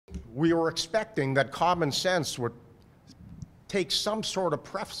we were expecting that common sense would take some sort of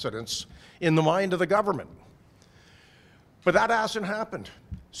precedence in the mind of the government. But that hasn't happened.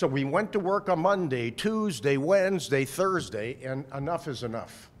 So we went to work on Monday, Tuesday, Wednesday, Thursday, and enough is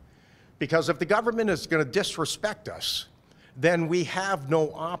enough. Because if the government is going to disrespect us, then we have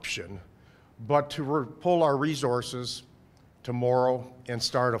no option but to pull our resources tomorrow and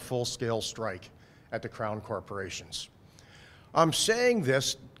start a full-scale strike at the Crown corporations. I'm saying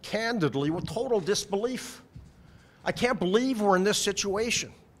this candidly with total disbelief. I can't believe we're in this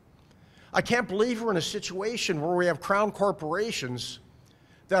situation. I can't believe we're in a situation where we have Crown corporations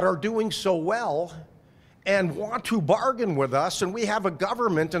that are doing so well and want to bargain with us, and we have a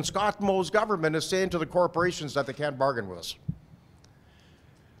government, and Scott Moe's government is saying to the corporations that they can't bargain with us.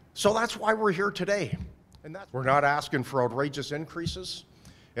 So that's why we're here today. And we're not asking for outrageous increases.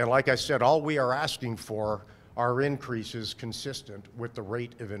 And like I said, all we are asking for are increases consistent with the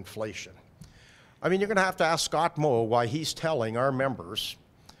rate of inflation. I mean, you're going to have to ask Scott Moe why he's telling our members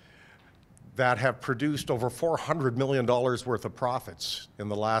that have produced over $400 million worth of profits in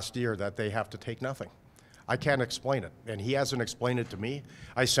the last year that they have to take nothing. I can't explain it, and he hasn't explained it to me.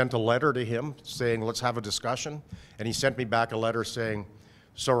 I sent a letter to him saying, let's have a discussion, and he sent me back a letter saying,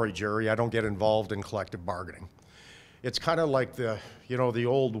 sorry, Jerry, I don't get involved in collective bargaining. It's kind of like the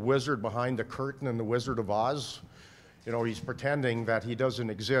old wizard behind the curtain in The Wizard of Oz. You know, he's pretending that he doesn't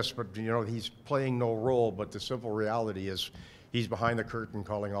exist, but he's playing no role, but the simple reality is he's behind the curtain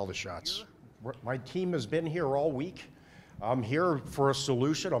calling all the shots. My team has been here all week. I'm here for a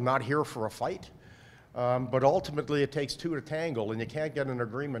solution. I'm not here for a fight. But ultimately, it takes two to tangle, and you can't get an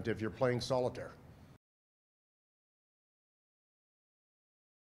agreement if you're playing solitaire.